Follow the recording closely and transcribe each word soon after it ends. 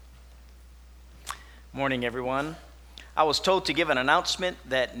Morning, everyone. I was told to give an announcement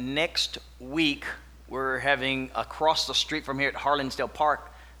that next week we're having across the street from here at Harlinsdale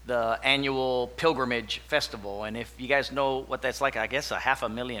Park the annual Pilgrimage Festival. And if you guys know what that's like, I guess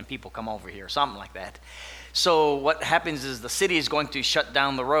 500,000 people come over here, something like that. So what happens is the city is going to shut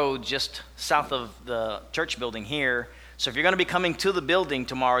down the road just south of the church building here. So if you're going to be coming to the building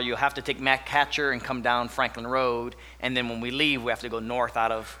tomorrow, you'll have to take Matt Catcher and come down Franklin Road. And then when we leave, we have to go north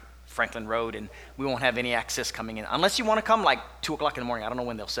out of Franklin Road, and we won't have any access coming in. Unless you want to come like 2 o'clock in the morning. I don't know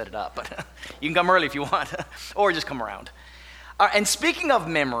when they'll set it up, but you can come early if you want, or just come around. And speaking of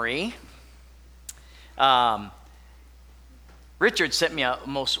memory, Richard sent me a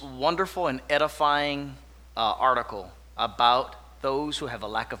most wonderful and edifying article about those who have a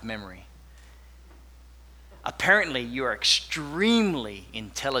lack of memory. Apparently, you are extremely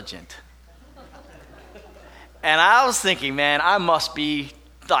intelligent. And I was thinking, man, I must be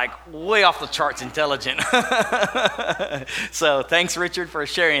like way off the charts intelligent. So thanks, Richard, for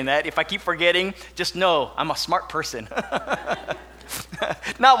sharing that. If I keep forgetting, just know I'm a smart person.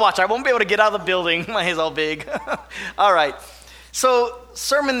 Now watch, I won't be able to get out of the building. My head's all big. All right. So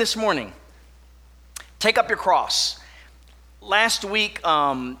sermon this morning, take up your cross. Last week,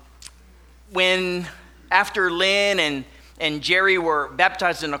 when after Lynn and Jerry were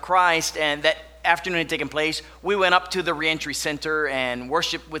baptized into Christ, and that afternoon had taken place, we went up to the reentry center and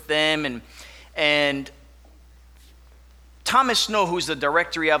worshiped with them, and Thomas Snow, who's the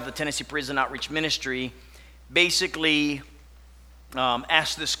director of the Tennessee Prison Outreach Ministry, basically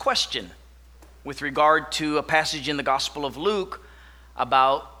asked this question with regard to a passage in the Gospel of Luke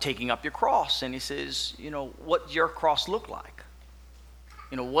about taking up your cross. And he says, what does your cross look like?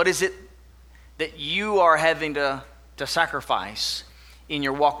 What is it that you are having to sacrifice in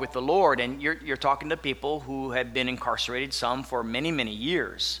your walk with the Lord? And you're talking to people who have been incarcerated, some for many, many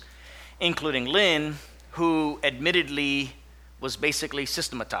years, including Lynn, who admittedly was basically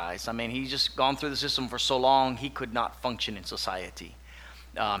systematized. I mean, he's just gone through the system for so long, he could not function in society.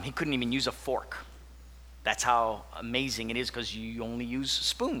 He couldn't even use a fork. That's how amazing it is, because you only use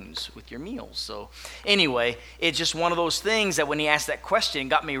spoons with your meals. So anyway, it's just one of those things that when he asked that question, it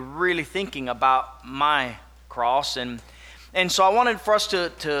got me really thinking about my cross. And so I wanted for us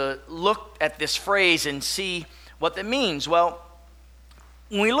to look at this phrase and see what that means. Well,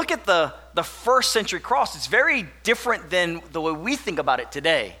 when we look at the first century cross, it's very different than the way we think about it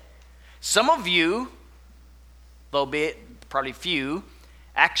today. Some of you, though be it probably few,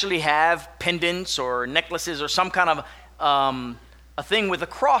 actually have pendants or necklaces or some kind of a thing with a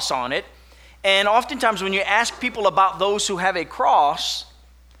cross on it. And oftentimes when you ask people about those who have a cross,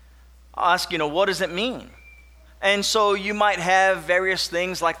 I'll ask, what does it mean? And so you might have various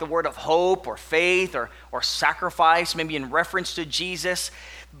things like the word of hope or faith or sacrifice, maybe in reference to Jesus,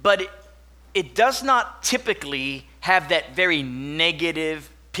 but it does not typically have that very negative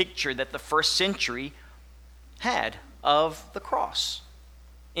picture that the first century had of the cross.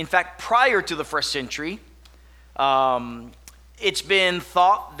 In fact, prior to the first century, it's been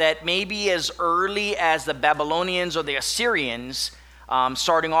thought that maybe as early as the Babylonians or the Assyrians,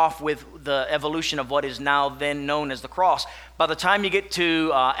 starting off with the evolution of what is now then known as the cross. By the time you get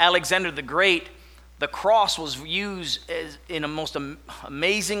to Alexander the Great, the cross was used in a most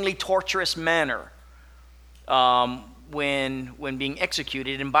amazingly torturous manner when being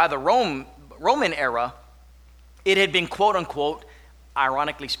executed. And by the Roman era, it had been, quote unquote,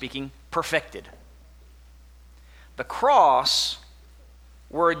 ironically speaking, perfected. The cross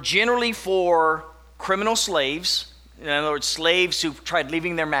were generally for criminal slaves. In other words, slaves who tried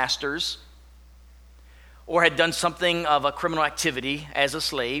leaving their masters or had done something of a criminal activity as a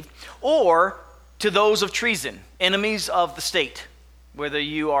slave, or to those of treason, enemies of the state, whether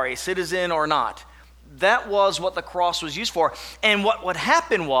you are a citizen or not. That was what the cross was used for. And what would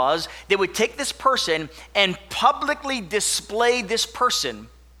happen was they would take this person and publicly display this person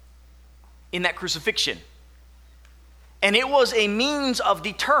in that crucifixion. And it was a means of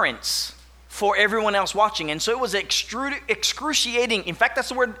deterrence for everyone else watching. And so it was excruciating. In fact, that's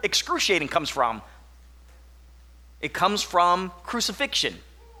the word excruciating comes from. It comes from crucifixion.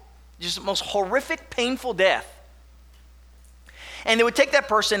 Just the most horrific, painful death. And they would take that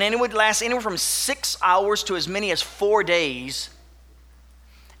person, and it would last anywhere from 6 hours to as many as 4 days.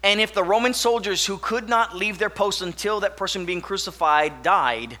 And if the Roman soldiers who could not leave their post until that person being crucified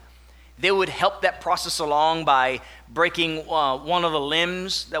died, they would help that process along by breaking one of the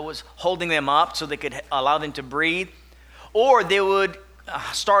limbs that was holding them up so they could allow them to breathe. Or they would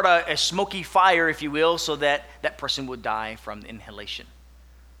start a smoky fire, if you will, so that that person would die from the inhalation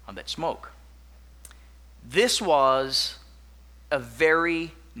of that smoke. This was a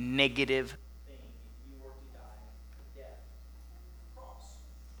very negative thing.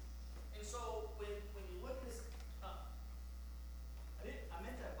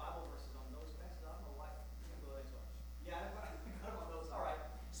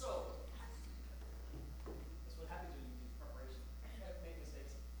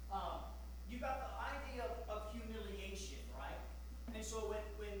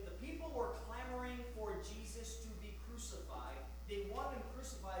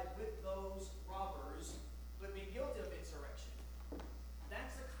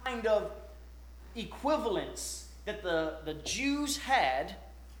 kind of equivalence that the Jews had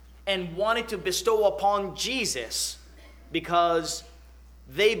and wanted to bestow upon Jesus because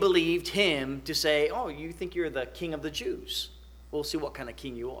they believed him to say, oh, you think you're the king of the Jews? We'll see what kind of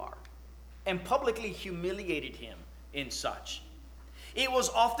king you are. And publicly humiliated him in such. It was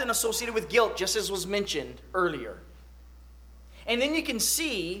often associated with guilt, just as was mentioned earlier. And then you can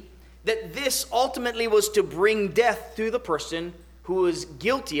see that this ultimately was to bring death to the person who was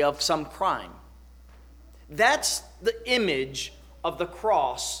guilty of some crime. That's the image of the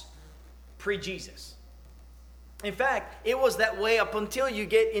cross pre-Jesus. In fact, it was that way up until you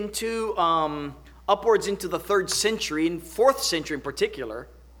get into upwards into the 3rd century, and 4th century in particular,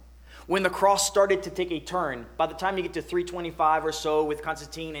 when the cross started to take a turn. By the time you get to 325 or so, with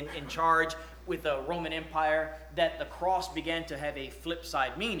Constantine in charge with the Roman Empire, that the cross began to have a flip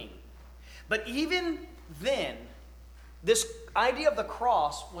side meaning. But even then, this idea of the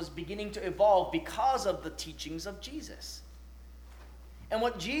cross was beginning to evolve because of the teachings of Jesus. And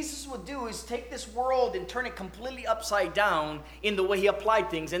what Jesus would do is take this world and turn it completely upside down in the way he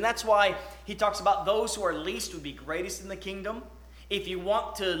applied things. And that's why he talks about those who are least would be greatest in the kingdom. If you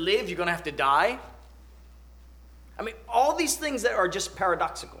want to live, you're going to have to die. I mean, all these things that are just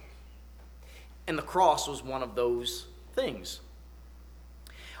paradoxical. And the cross was one of those things.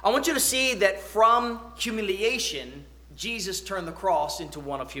 I want you to see that from humiliation, Jesus turned the cross into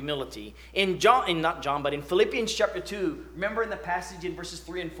one of humility. In Philippians chapter 2, remember in the passage in verses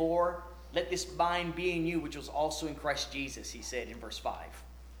 3 and 4, let this mind be in you, which was also in Christ Jesus, he said in verse 5.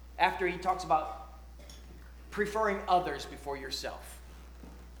 After he talks about preferring others before yourself.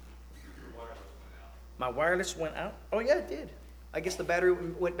 My wireless went out? Oh yeah, it did. I guess the battery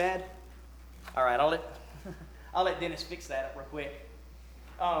went bad. All right, I'll let Dennis fix that up real quick.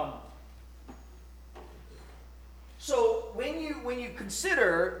 So when you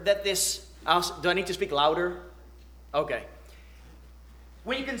consider that this, do I need to speak louder? Okay.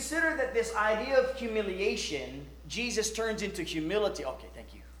 When you consider that this idea of humiliation, Jesus turns into humility. Okay,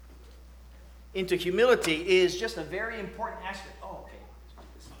 thank you. Into humility is just a very important aspect. Oh, okay.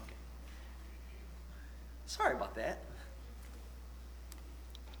 Okay. Sorry about that.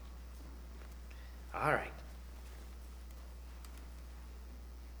 All right.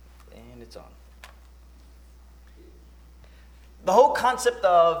 And it's on. The whole concept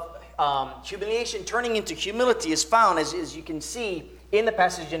of humiliation turning into humility is found, as you can see in the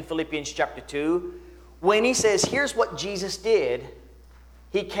passage in Philippians chapter 2, when he says, here's what Jesus did.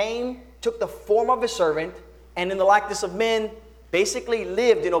 He came, took the form of a servant, and in the likeness of men, basically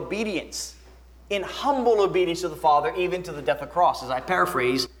lived in obedience, in humble obedience to the Father, even to the death of the cross, as I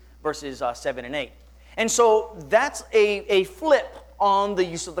paraphrase verses 7 and 8. And so that's a flip on the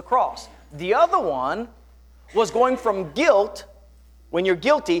use of the cross. The other one was going from guilt, when you're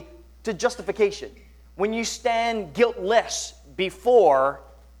guilty, to justification. When you stand guiltless before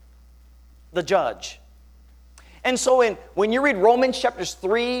the judge. And so when you read Romans chapters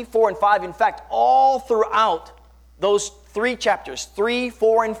 3, 4, and 5, in fact, all throughout those 3 chapters, 3,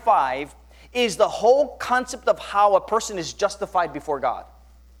 4, and 5, is the whole concept of how a person is justified before God.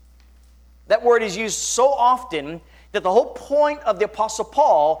 That word is used so often that the whole point of the Apostle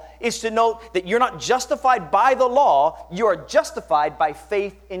Paul is to note that you're not justified by the law, you are justified by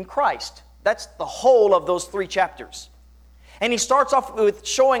faith in Christ. That's the whole of those 3 chapters. And he starts off with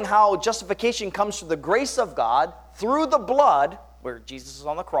showing how justification comes through the grace of God, through the blood, where Jesus is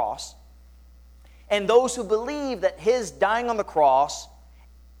on the cross, and those who believe that his dying on the cross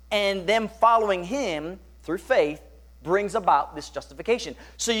and them following him through faith brings about this justification.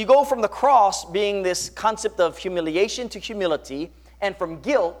 So you go from the cross being this concept of humiliation to humility, and from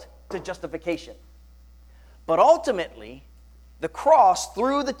guilt to justification. But ultimately, the cross,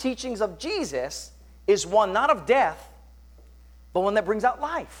 through the teachings of Jesus, is one not of death, but one that brings out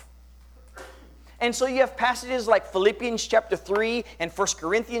life. And so you have passages like Philippians chapter 3 and 1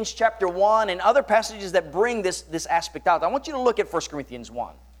 Corinthians chapter 1 and other passages that bring this aspect out. I want you to look at 1 Corinthians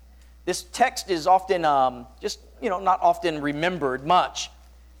 1. This text is often not often remembered much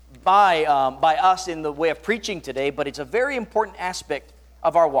by us in the way of preaching today, but it's a very important aspect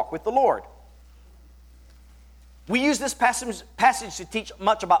of our walk with the Lord. We use this passage to teach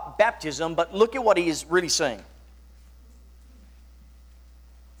much about baptism, but look at what he is really saying.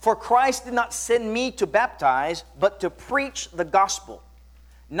 For Christ did not send me to baptize, but to preach the gospel,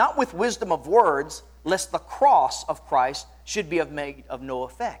 not with wisdom of words, lest the cross of Christ should be made of no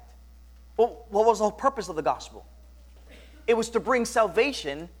effect. Well, what was the whole purpose of the gospel? It was to bring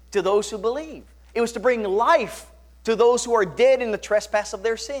salvation to those who believe. It was to bring life to those who are dead in the trespass of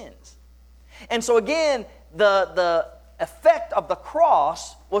their sins. And so again, effect of the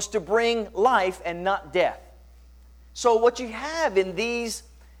cross was to bring life and not death. So what you have in these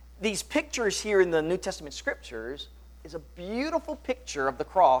pictures here in the New Testament scriptures is a beautiful picture of the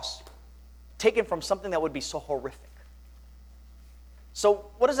cross taken from something that would be so horrific.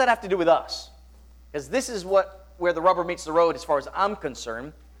 So what does that have to do with us? Because this is where the rubber meets the road as far as I'm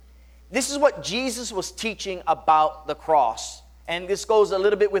concerned. This is what Jesus was teaching about the cross. And this goes a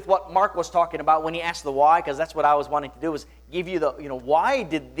little bit with what Mark was talking about when he asked the why, because that's what I was wanting to do, was give you the, why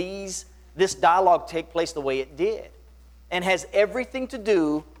did this dialogue take place the way it did? And has everything to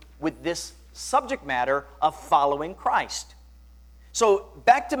do with this subject matter of following Christ. So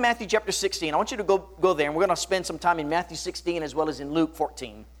back to Matthew chapter 16. I want you to go there, and we're going to spend some time in Matthew 16 as well as in Luke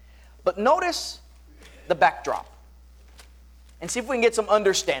 14. But notice the backdrop and see if we can get some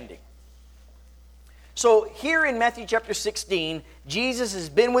understanding. So here in Matthew chapter 16, Jesus has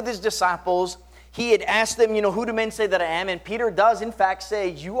been with his disciples. He had asked them, who do men say that I am? And Peter does in fact say,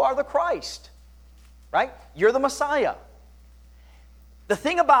 you are the Christ, right? You're the Messiah. The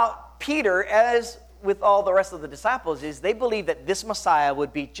thing about Peter, as with all the rest of the disciples, is they believe that this Messiah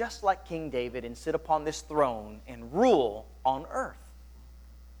would be just like King David and sit upon this throne and rule on earth.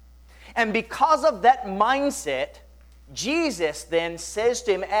 And because of that mindset, Jesus then says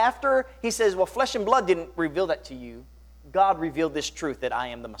to him, after he says, well, flesh and blood didn't reveal that to you. God revealed this truth that I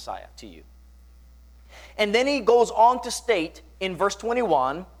am the Messiah to you. And then he goes on to state in verse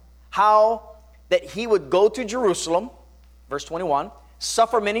 21 how that he would go to Jerusalem, verse 21,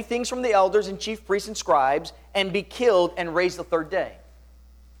 suffer many things from the elders and chief priests and scribes, and be killed and raised the third day.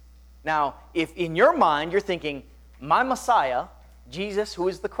 Now, if in your mind you're thinking, my Messiah, Jesus, who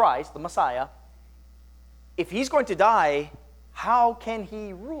is the Christ, the Messiah, if he's going to die, how can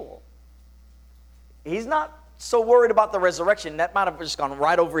he rule? He's not so worried about the resurrection. That might have just gone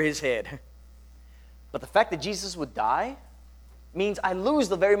right over his head. But the fact that Jesus would die means I lose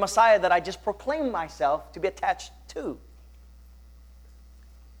the very Messiah that I just proclaimed myself to be attached to.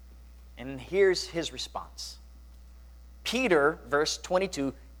 And here's his response. Peter, verse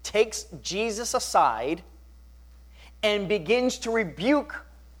 22, takes Jesus aside and begins to rebuke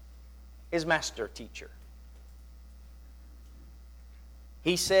his master teacher.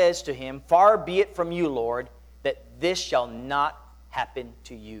 He says to him, far be it from you, Lord, that this shall not happen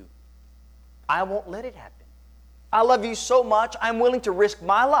to you. I won't let it happen. I love you so much, I'm willing to risk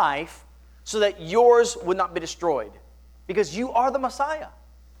my life so that yours would not be destroyed, because you are the Messiah.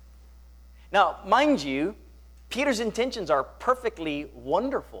 Now, mind you, Peter's intentions are perfectly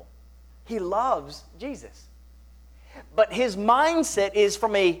wonderful. He loves Jesus. But his mindset is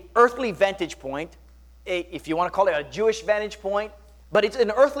from an earthly vantage point, if you want to call it a Jewish vantage point, but it's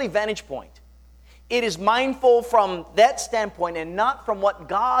an earthly vantage point. It is mindful from that standpoint and not from what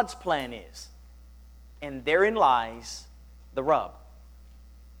God's plan is. And therein lies the rub.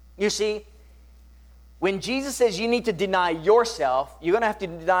 You see, when Jesus says you need to deny yourself, you're going to have to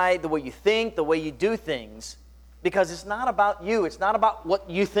deny the way you think, the way you do things, because it's not about you. It's not about what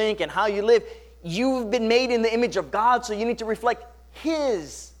you think and how you live. You've been made in the image of God, so you need to reflect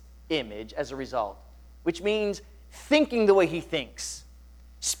His image as a result, which means thinking the way He thinks,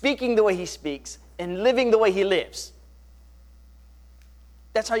 speaking the way He speaks, and living the way He lives.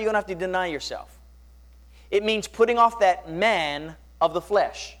 That's how you're going to have to deny yourself. It means putting off that man of the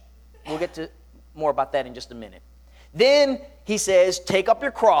flesh. We'll get to more about that in just a minute. Then he says, take up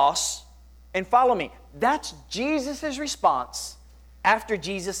your cross and follow me. That's Jesus' response after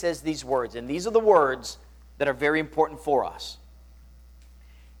Jesus says these words. And these are the words that are very important for us.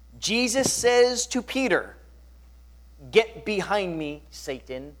 Jesus says to Peter, get behind me,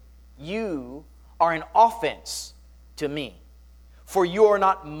 Satan. You are an offense to me. For you are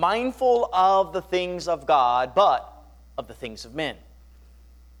not mindful of the things of God, but of the things of men.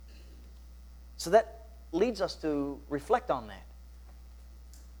 So that leads us to reflect on that.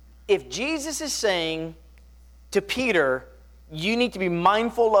 If Jesus is saying to Peter, you need to be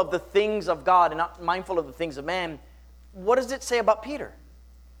mindful of the things of God and not mindful of the things of man, what does it say about Peter?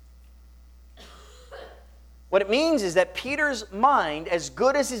 What it means is that Peter's mind, as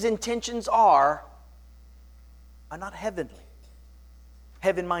good as his intentions are not heavenly.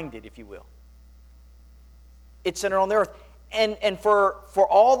 Heaven-minded, if you will. It's centered on the earth. And for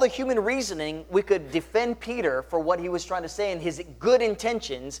all the human reasoning, we could defend Peter for what he was trying to say and his good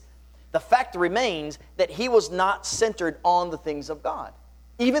intentions. The fact remains that he was not centered on the things of God.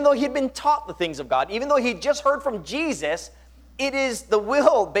 Even though he had been taught the things of God, even though he just heard from Jesus, it is the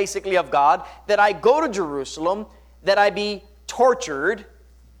will, basically, of God that I go to Jerusalem, that I be tortured,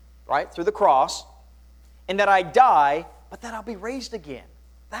 right, through the cross, and that I die, but that I'll be raised again.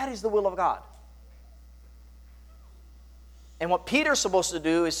 That is the will of God. And what Peter's supposed to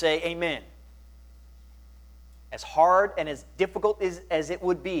do is say, amen. As hard and as difficult as it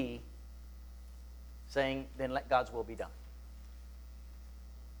would be, saying, then let God's will be done.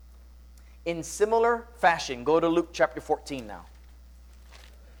 In similar fashion, go to Luke chapter 14 now.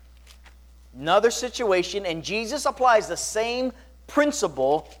 Another situation, and Jesus applies the same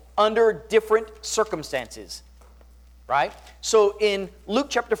principle under different circumstances. Right? So in Luke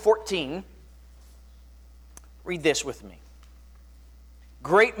chapter 14, read this with me.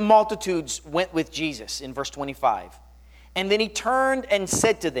 Great multitudes went with Jesus in verse 25. And then he turned and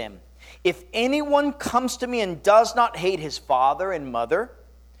said to them, if anyone comes to me and does not hate his father and mother,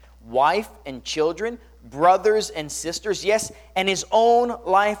 wife and children, brothers and sisters, yes, and his own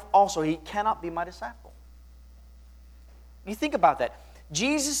life also, he cannot be my disciple. You think about that.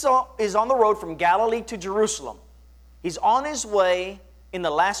 Jesus is on the road from Galilee to Jerusalem. He's on his way in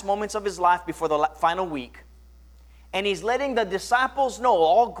the last moments of his life before the final week. And he's letting the disciples know,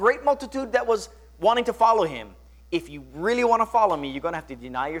 all great multitude that was wanting to follow him, if you really want to follow me, you're going to have to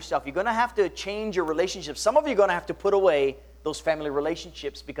deny yourself. You're going to have to change your relationships. Some of you are going to have to put away those family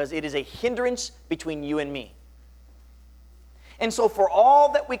relationships because it is a hindrance between you and me. And so for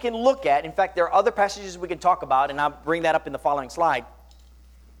all that we can look at, in fact, there are other passages we can talk about, and I'll bring that up in the following slide.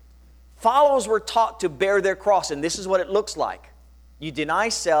 Followers were taught to bear their cross, and this is what it looks like. You deny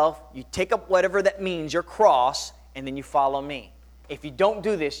self, you take up whatever that means, your cross, and then you follow me. If you don't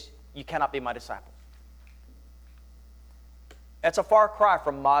do this, you cannot be my disciple. That's a far cry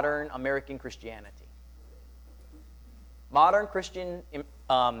from modern American Christianity. Modern Christian,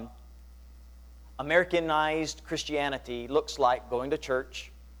 Americanized Christianity looks like going to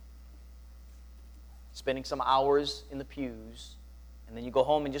church, spending some hours in the pews, and then you go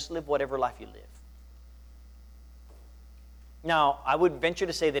home and just live whatever life you live. Now, I would venture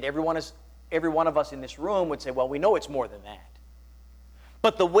to say that every one of us in this room would say, well, we know it's more than that.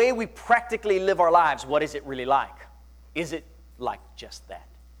 But the way we practically live our lives, what is it really like? Is it like just that?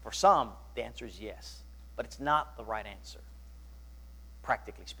 For some, the answer is yes. But it's not the right answer,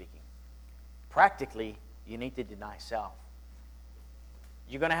 practically speaking. Practically, you need to deny self.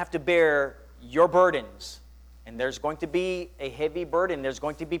 You're going to have to bear your burdens. And there's going to be a heavy burden. There's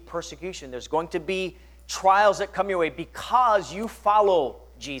going to be persecution. There's going to be trials that come your way because you follow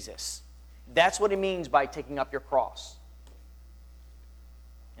Jesus. That's what it means by taking up your cross.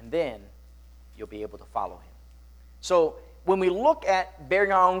 And then you'll be able to follow him. So when we look at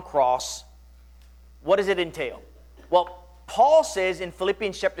bearing our own cross, what does it entail? Well, Paul says in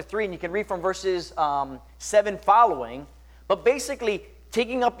Philippians chapter 3, and you can read from verses 7 following, but basically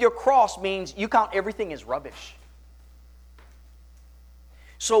taking up your cross means you count everything as rubbish.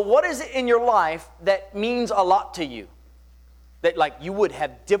 So what is it in your life that means a lot to you? That like you would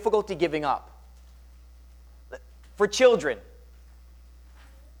have difficulty giving up? For children,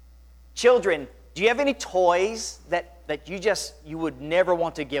 do you have any toys that you would never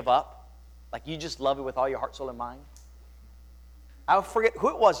want to give up? Like you just love it with all your heart, soul, and mind? I forget who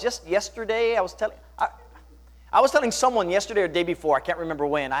it was. Just yesterday, I was telling someone yesterday or the day before, I can't remember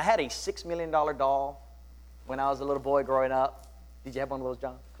when. I had a $6 million doll when I was a little boy growing up. Did you have one of those,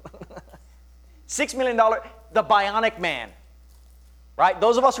 John? $6 million, the Bionic Man. Right?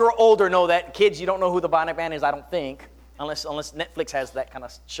 Those of us who are older know that. Kids, you don't know who the Bionic Man is, I don't think, unless Netflix has that kind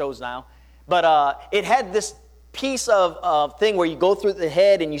of shows now. But it had this piece of thing where you go through the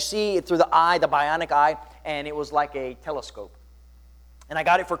head and you see it through the eye, the bionic eye, and it was like a telescope. And I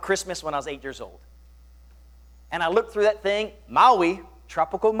got it for Christmas when I was 8 years old. And I looked through that thing, Maui,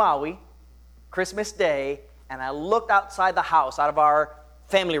 tropical Maui, Christmas Day, and I looked outside the house, out of our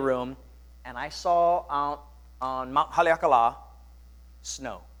family room, and I saw out on Mount Haleakala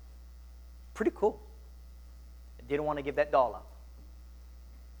snow. Pretty cool. I didn't want to give that doll up.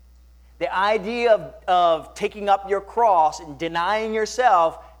 The idea of taking up your cross and denying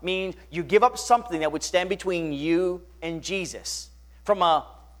yourself means you give up something that would stand between you and Jesus. From a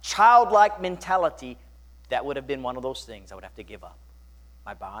childlike mentality, that would have been one of those things I would have to give up.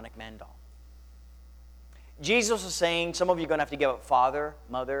 My Bionic Man doll. Jesus is saying some of you are going to have to give up father,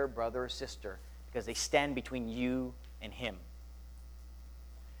 mother, brother, or sister because they stand between you and him.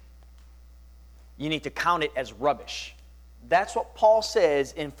 You need to count it as rubbish. That's what Paul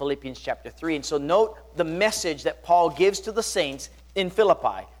says in Philippians chapter 3. And so note the message that Paul gives to the saints in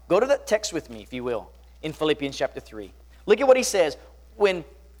Philippi. Go to that text with me, if you will, in Philippians chapter 3. Look at what he says when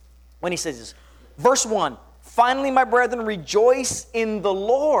he says this. Verse 1, finally, my brethren, rejoice in the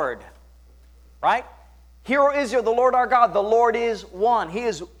Lord. Right? Hear, O Israel, the Lord our God, the Lord is one. He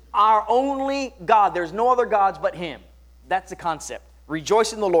is our only God. There's no other gods but him. That's the concept.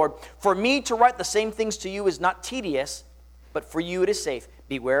 Rejoice in the Lord. For me to write the same things to you is not tedious, but for you it is safe.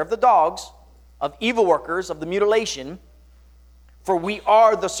 Beware of the dogs, of evil workers, of the mutilation, for we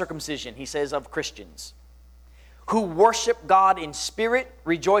are the circumcision, he says, of Christians, who worship God in spirit,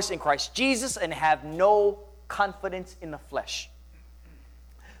 rejoice in Christ Jesus, and have no confidence in the flesh.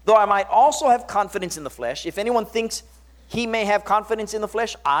 Though I might also have confidence in the flesh, if anyone thinks he may have confidence in the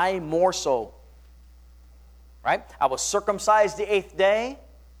flesh, I more so. Right? I was circumcised the 8th day.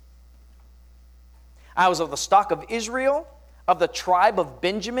 I was of the stock of Israel, of the tribe of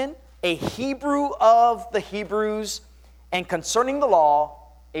Benjamin, a Hebrew of the Hebrews, and concerning the law,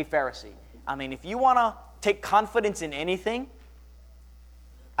 a Pharisee. I mean, if you want to take confidence in anything,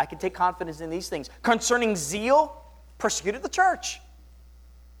 I can take confidence in these things. Concerning zeal, persecuted the church.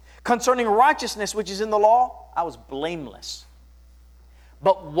 Concerning righteousness, which is in the law, I was blameless.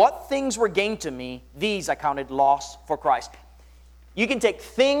 But what things were gained to me, these I counted loss for Christ. You can take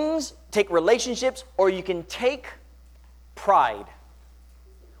things, take relationships, or you can take pride.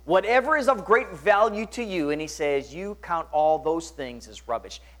 Whatever is of great value to you, and he says, you count all those things as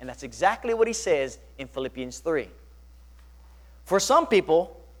rubbish. And that's exactly what he says in Philippians 3. For some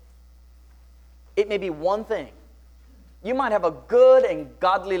people, it may be one thing. You might have a good and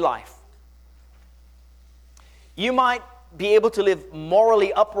godly life. You might be able to live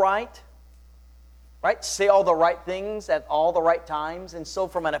morally upright, right? Say all the right things at all the right times. And so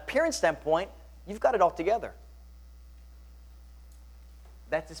from an appearance standpoint, you've got it all together.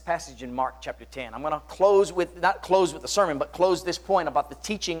 That's this passage in Mark chapter 10. I'm going to close with, not close with the sermon, but close this point about the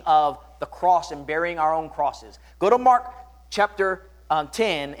teaching of the cross and bearing our own crosses. Go to Mark chapter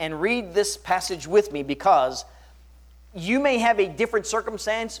 10 and read this passage with me, because you may have a different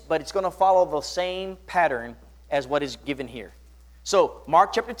circumstance, but it's going to follow the same pattern as what is given here. So,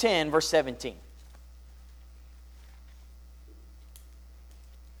 Mark chapter 10, verse 17.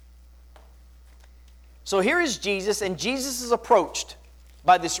 So here is Jesus, and Jesus is approached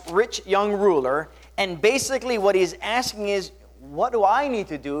by this rich young ruler, and basically what he's asking is, what do I need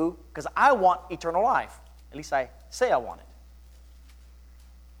to do? Because I want eternal life. At least I say I want it.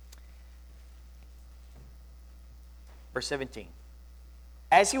 Verse 17.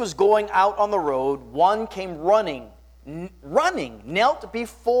 As he was going out on the road, one came running, knelt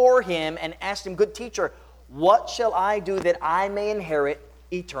before him and asked him, Good teacher, what shall I do that I may inherit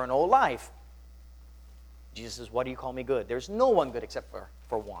eternal life? Jesus says, why do you call me good? There's no one good except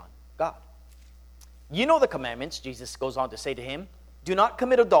for one, God. You know the commandments, Jesus goes on to say to him. Do not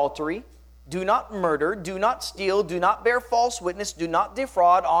commit adultery. Do not murder. Do not steal. Do not bear false witness. Do not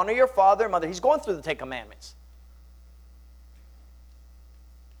defraud. Honor your father and mother. He's going through the 10 Commandments.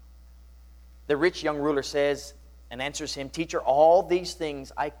 The rich young ruler says and answers him, Teacher, all these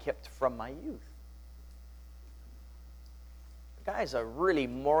things I kept from my youth. The guy is a really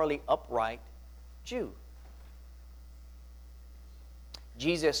morally upright Jew.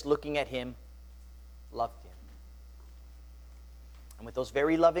 Jesus, looking at him, loved him. And with those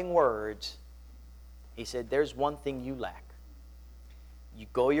very loving words, he said, there's one thing you lack. You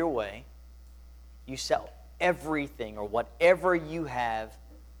go your way, you sell everything or whatever you have,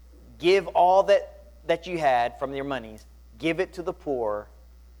 give all that you had from your monies, give it to the poor,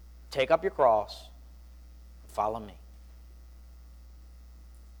 take up your cross, follow me.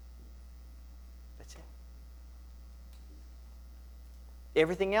 That's it.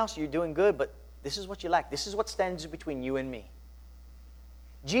 Everything else you're doing good, but this is what you lack. This is what stands between you and me.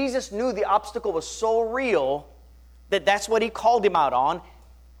 Jesus knew the obstacle was so real that that's what he called him out on,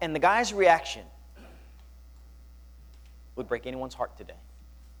 and the guy's reaction would break anyone's heart today.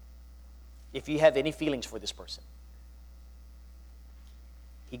 If you have any feelings for this person.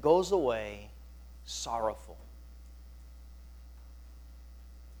 He goes away sorrowful.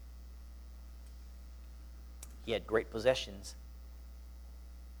 He had great possessions.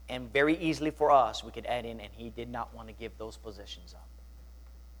 And very easily for us, we could add in, and he did not want to give those possessions up.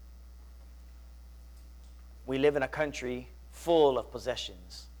 We live in a country full of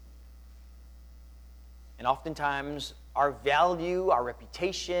possessions. And oftentimes, our value, our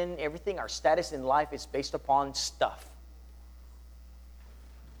reputation, everything, our status in life is based upon stuff.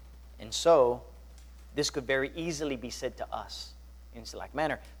 And so, this could very easily be said to us in a like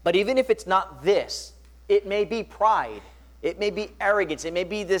manner. But even if it's not this, it may be pride. It may be arrogance. It may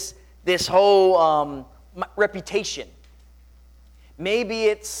be this whole reputation. Maybe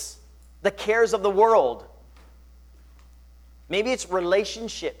it's the cares of the world. Maybe it's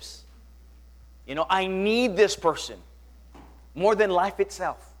relationships. You know, I need this person more than life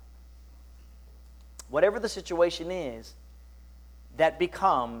itself. Whatever the situation is, that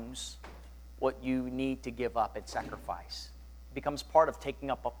becomes what you need to give up and sacrifice. It becomes part of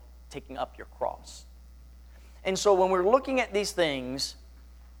taking up your cross. And so when we're looking at these things,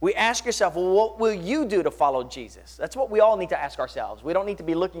 we ask yourself, well, what will you do to follow Jesus? That's what we all need to ask ourselves. We don't need to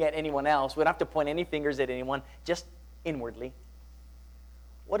be looking at anyone else. We don't have to point any fingers at anyone, just inwardly.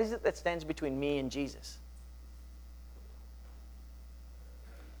 What is it that stands between me and Jesus?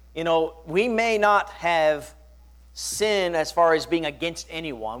 You know, we may not have sin as far as being against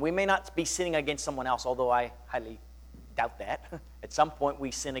anyone. We may not be sinning against someone else, although I highly doubt that. At some point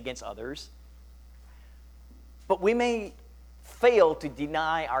we sin against others. But we may fail to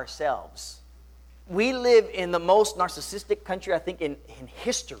deny ourselves. We live in the most narcissistic country, I think, in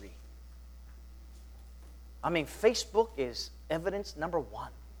history. I mean, Facebook is evidence number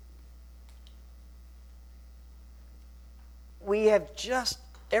one. We have just,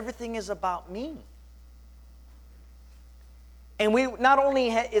 everything is about me. And we not only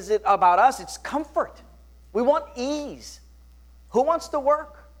is it about us, it's comfort. We want ease. Who wants to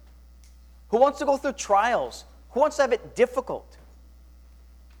work? Who wants to go through trials? Who wants to have it difficult?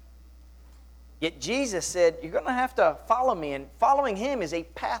 Yet Jesus said, you're going to have to follow me. And following him is a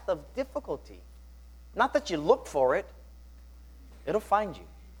path of difficulty. Not that you look for it. It'll find you.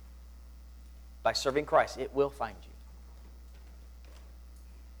 By serving Christ, it will find you.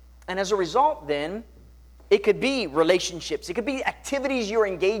 And as a result, then, it could be relationships. It could be activities you're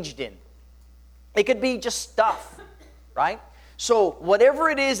engaged in. It could be just stuff, right? So whatever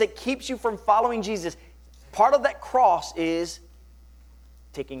it is that keeps you from following Jesus, part of that cross is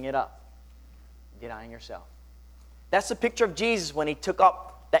taking it up, denying yourself. That's the picture of Jesus when he took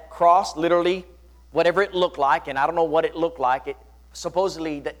up that cross, literally, whatever it looked like, and I don't know what it looked like. It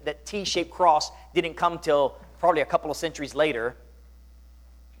supposedly, that T-shaped cross didn't come till probably a couple of centuries later,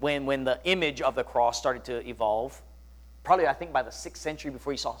 when the image of the cross started to evolve. Probably, I think, by the 6th century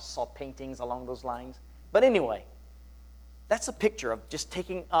before you saw paintings along those lines. But anyway, that's a picture of just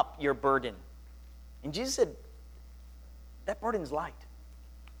taking up your burden. And Jesus said, that burden's light.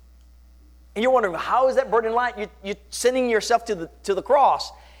 And you're wondering, how is that burden light? You're sending yourself to the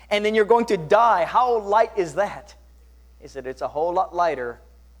cross, and then you're going to die. How light is that? He said, it's a whole lot lighter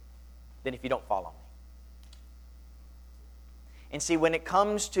than if you don't follow me. And see, when it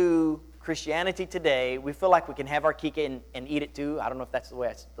comes to Christianity today, we feel like we can have our cake and eat it too. I don't know if that's the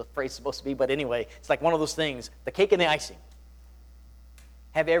way the phrase is supposed to be, but anyway, it's like one of those things, the cake and the icing.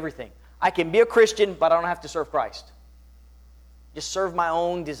 Have everything. I can be a Christian, but I don't have to serve Christ. Just serve my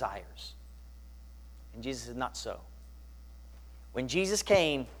own desires. And Jesus is not so. When Jesus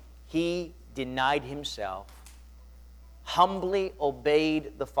came, he denied himself, humbly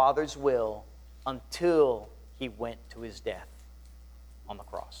obeyed the Father's will until he went to his death on the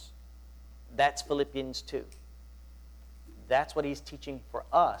cross. That's Philippians 2. That's what he's teaching for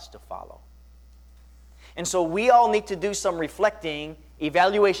us to follow. And so we all need to do some reflecting,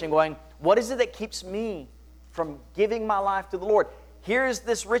 evaluation, going, what is it that keeps me from giving my life to the Lord? Here's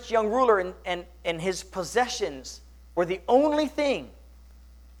this rich young ruler, and his possessions were the only thing,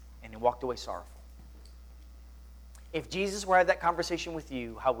 and he walked away sorrowful. If Jesus were to have that conversation with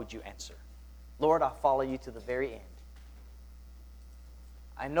you, how would you answer? Lord, I'll follow you to the very end.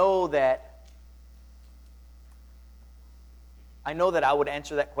 I know that I would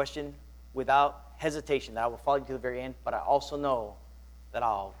answer that question without hesitation, that I will follow you to the very end, but I also know that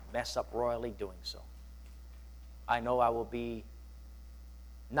I'll mess up royally doing so. I know I will be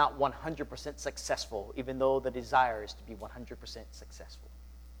not 100% successful, even though the desire is to be 100% successful.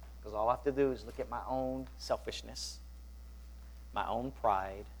 Because all I have to do is look at my own selfishness, my own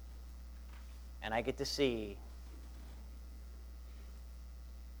pride, and I get to see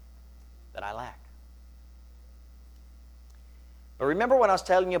that I lack. But remember when I was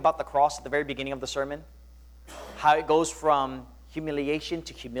telling you about the cross at the very beginning of the sermon? How it goes from humiliation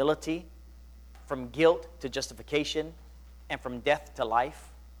to humility, from guilt to justification, and from death to life.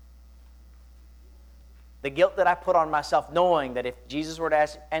 The guilt that I put on myself, knowing that if Jesus were to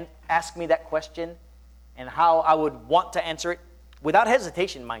ask me that question and how I would want to answer it, without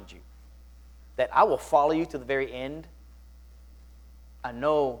hesitation, mind you, that I will follow you to the very end. I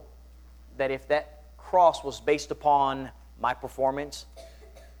know that if that cross was based upon my performance,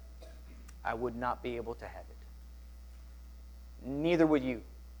 I would not be able to have it. Neither would you.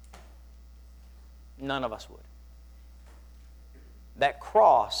 None of us would. That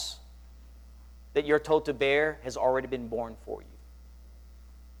cross that you're told to bear has already been borne for you.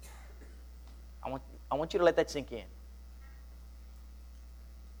 I want you to let that sink in.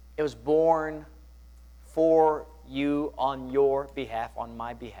 It was born for you on your behalf, on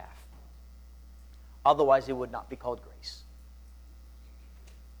my behalf. Otherwise, it would not be called grace.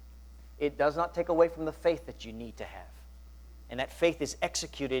 It does not take away from the faith that you need to have. And that faith is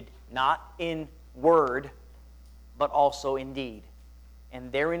executed not in word, but also in deed.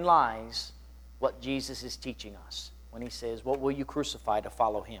 And therein lies what Jesus is teaching us when he says, what will you crucify to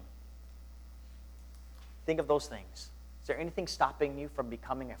follow him? Think of those things. Is there anything stopping you from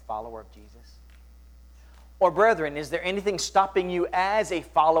becoming a follower of Jesus? Or brethren, is there anything stopping you as a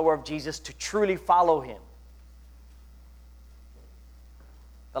follower of Jesus to truly follow him?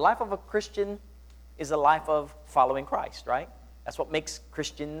 The life of a Christian is a life of following Christ, right? That's what makes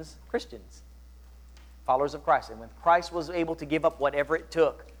Christians Christians. Followers of Christ. And when Christ was able to give up whatever it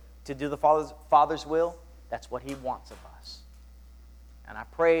took to do the Father's will, that's what he wants of us. And I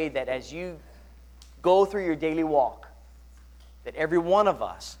pray that as you go through your daily walk, that every one of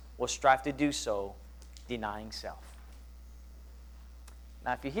us will strive to do so, denying self.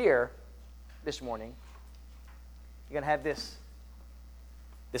 Now, if you're here this morning, you're going to have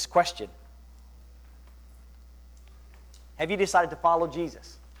this question. Have you decided to follow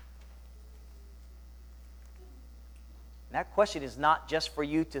Jesus? And that question is not just for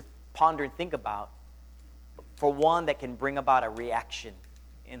you to ponder and think about, but for one that can bring about a reaction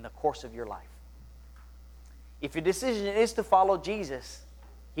in the course of your life. If your decision is to follow Jesus,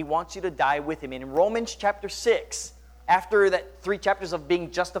 he wants you to die with him. And in Romans chapter 6, after that 3 chapters of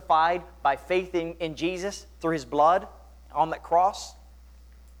being justified by faith in Jesus through his blood on that cross,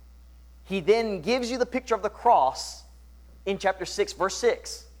 he then gives you the picture of the cross in chapter 6, verse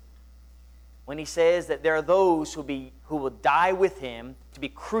 6, when he says that there are those who will die with him, to be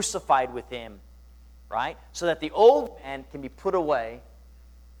crucified with him, right? So that the old man can be put away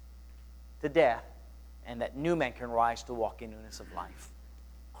to death, and that new man can rise to walk in newness of life.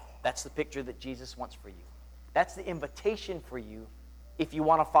 That's the picture that Jesus wants for you. That's the invitation for you if you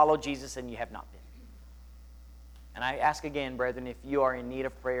want to follow Jesus and you have not been. And I ask again, brethren, if you are in need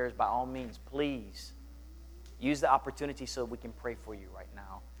of prayers, by all means, please use the opportunity so we can pray for you right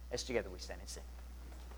now as together we stand and sing.